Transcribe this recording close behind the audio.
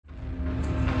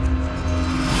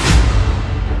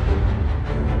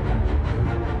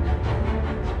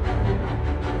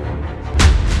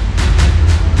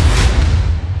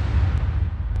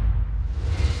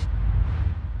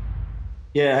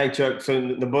Yeah, hey Chuck.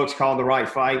 So the book's called "The Right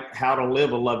Fight: How to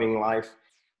Live a Loving Life."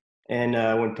 And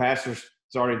when pastors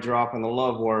started dropping the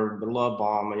love word, the love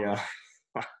bomb,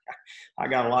 I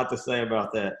got a lot to say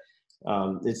about that.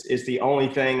 It's the only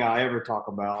thing I ever talk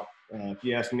about. If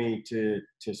you ask me to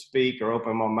speak or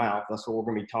open my mouth, that's what we're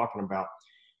going to be talking about.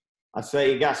 I'd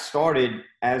say it got started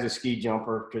as a ski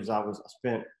jumper because I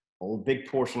spent a big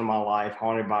portion of my life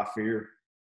haunted by fear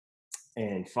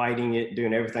and fighting it,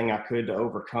 doing everything I could to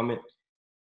overcome it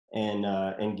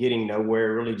and getting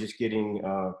nowhere, really just getting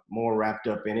more wrapped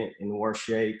up in it, in worse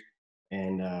shape,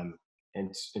 and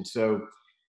so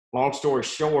long story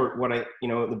short,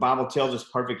 the Bible tells us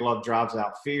perfect love drives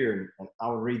out fear, and I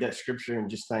would read that scripture and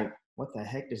just think, what the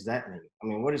heck does that mean? I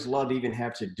mean, what does love even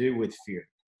have to do with fear?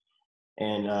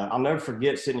 And I'll never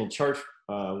forget sitting in church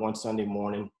one Sunday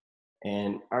morning,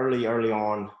 and early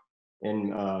on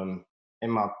in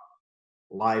my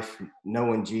life,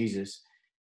 knowing Jesus.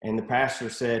 And the pastor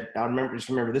said, just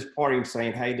remember this part, him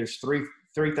saying, hey, there's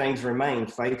three things remain: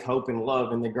 faith, hope, and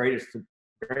love. And the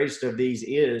greatest of these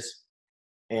is,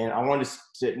 and I wanted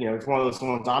to, it's one of those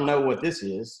ones, I know what this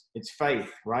is. It's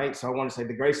faith, right? So I want to say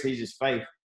the greatest of these is faith.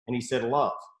 And he said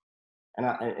love.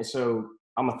 And so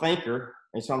I'm a thinker.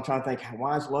 And so I'm trying to think,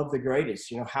 why is love the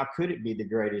greatest? How could it be the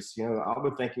greatest? I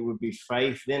would think it would be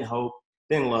faith, then hope,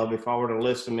 then love, if I were to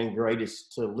list them in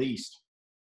greatest to least.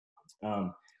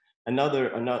 Um, another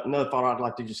thought I'd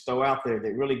like to just throw out there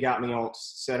that really got me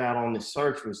set out on this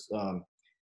search was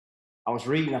I was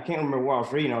reading. I can't remember what I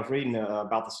was reading. I was reading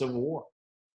about the Civil War,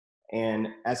 and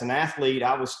as an athlete,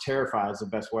 I was terrified. Is the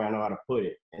best way I know how to put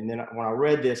it. And then when I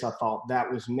read this, I thought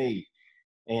that was me.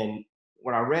 And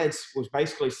what I read was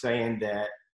basically saying that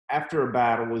after a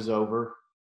battle was over,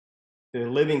 the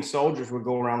living soldiers would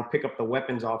go around and pick up the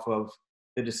weapons off of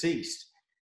the deceased,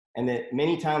 and that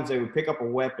many times they would pick up a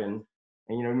weapon.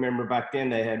 And remember back then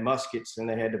they had muskets, and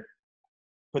they had to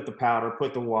put the powder,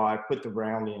 put the wad, put the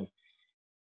round in.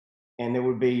 And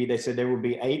they said there would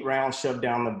be 8 rounds shoved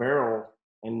down the barrel,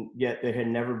 and yet there had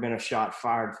never been a shot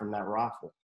fired from that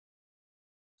rifle.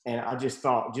 And I just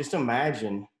thought, just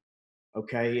imagine,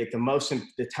 okay,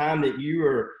 the time that you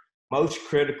are most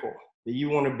critical, that you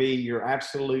want to be your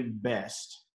absolute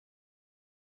best,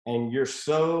 and you're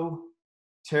so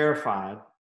terrified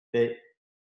that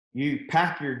you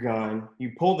pack your gun,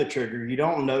 you pull the trigger, you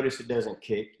don't notice it doesn't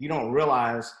kick, you don't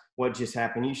realize what just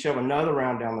happened. You shove another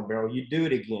round down the barrel, you do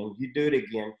it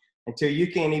again until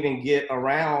you can't even get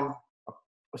around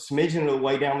a smidgen of the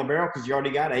way down the barrel because you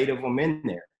already got 8 of them in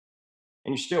there.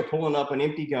 And you're still pulling up a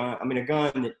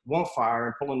gun that won't fire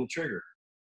and pulling the trigger.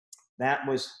 That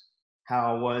was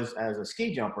how I was as a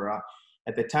ski jumper.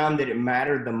 At the time that it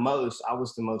mattered the most, I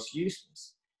was the most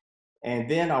useless. And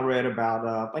then I read about,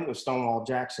 I think it was Stonewall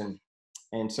Jackson,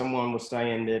 and someone was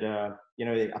saying that,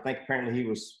 I think apparently he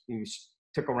was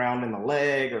took around in the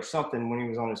leg or something when he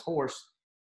was on his horse,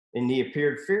 and he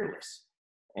appeared fearless.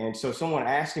 And so someone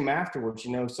asked him afterwards,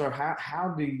 sir,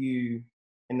 how do you,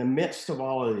 in the midst of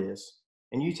all of this,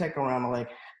 and you take around the leg,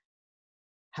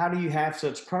 how do you have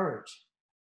such courage?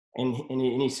 And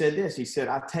he said this. He said,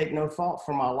 I take no fault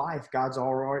for my life. God's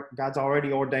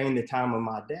already ordained the time of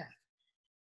my death.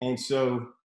 And so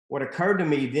what occurred to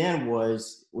me then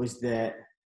was that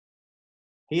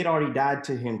he had already died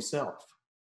to himself,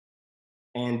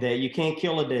 and that you can't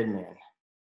kill a dead man.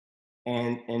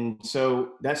 And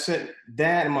so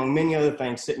that among many other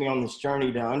things set me on this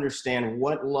journey to understand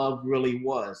what love really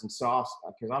was. And so,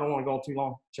 because I don't want to go too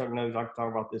long, Chuck knows I can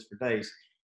talk about this for days.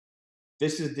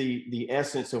 This is the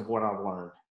essence of what I've learned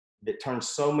that turns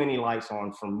so many lights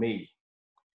on for me.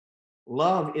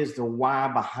 Love is the why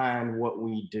behind what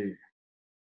we do.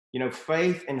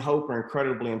 Faith and hope are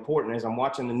incredibly important. As I'm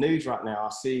watching the news right now,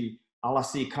 all I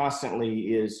see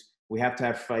constantly is we have to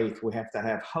have faith, we have to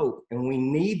have hope, and we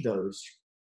need those.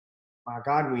 My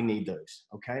God, we need those,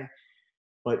 okay?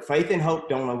 But faith and hope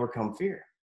don't overcome fear.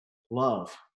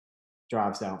 Love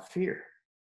drives out fear.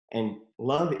 And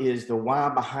love is the why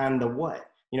behind the what.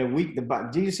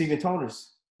 Jesus even told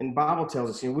us, and the Bible tells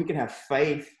us, we can have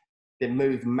faith that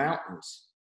moves mountains,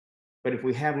 but if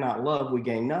we have not love, we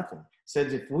gain nothing. It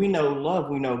says if we know love,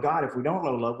 we know God. If we don't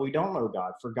know love, we don't know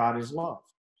God, for God is love.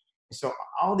 So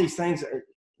all these things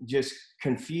just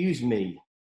confused me,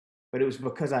 but it was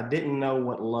because I didn't know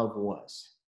what love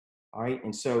was. All right.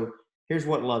 And so here's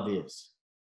what love is,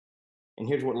 and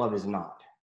here's what love is not.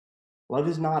 Love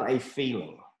is not a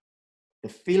feeling. The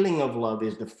feeling of love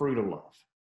is the fruit of love.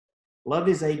 Love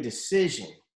is a decision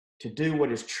to do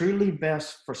what is truly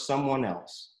best for someone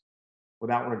else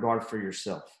without regard for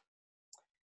yourself.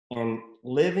 And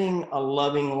living a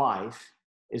loving life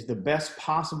is the best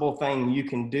possible thing you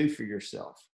can do for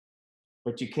yourself.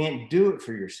 but you can't do it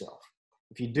for yourself.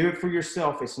 If you do it for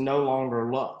yourself, it's no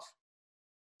longer love.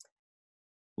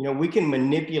 You know, we can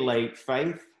manipulate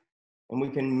faith and we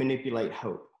can manipulate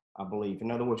hope, I believe.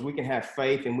 In other words, we can have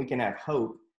faith and we can have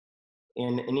hope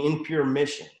in an impure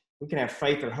mission. We can have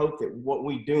faith or hope that what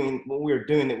we're doing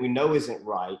that we know isn't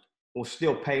right will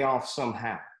still pay off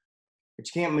somehow. But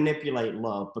you can't manipulate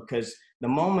love, because the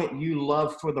moment you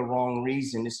love for the wrong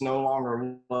reason, it's no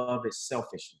longer love, it's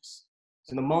selfishness.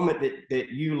 So the moment that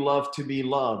you love to be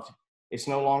loved, it's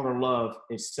no longer love,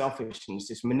 it's selfishness,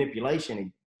 it's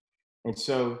manipulation. And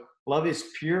so love is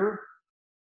pure.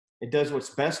 It does what's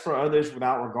best for others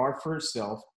without regard for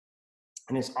itself.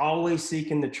 And it's always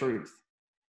seeking the truth.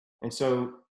 And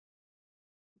so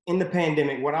in the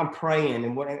pandemic, what I'm praying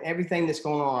and everything that's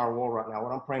going on in our world right now,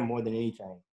 what I'm praying more than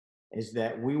anything is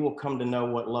that we will come to know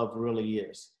what love really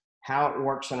is, how it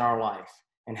works in our life,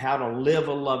 and how to live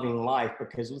a loving life.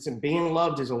 Because listen, being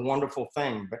loved is a wonderful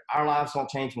thing, but our lives don't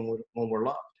change when we're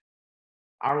loved.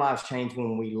 Our lives change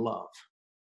when we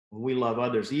love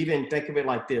others. Even think of it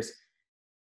like this.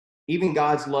 Even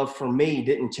God's love for me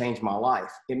didn't change my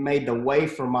life. It made the way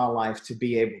for my life to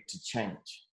be able to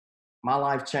change. My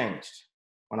life changed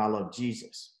when I loved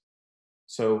Jesus.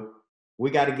 So we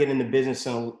got to get in the business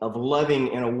of loving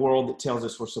in a world that tells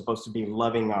us we're supposed to be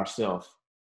loving ourselves.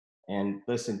 And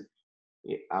listen,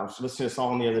 I was listening to a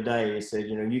song the other day. It said,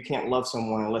 you know, you can't love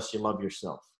someone unless you love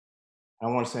yourself. I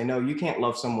want to say, no, you can't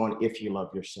love someone if you love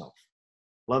yourself.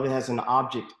 Love has an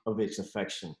object of its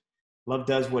affection. Love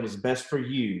does what is best for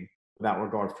you without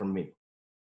regard for me.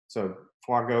 So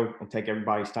before I go and take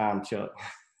everybody's time, Chuck,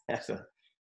 that's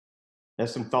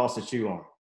some thoughts to chew on.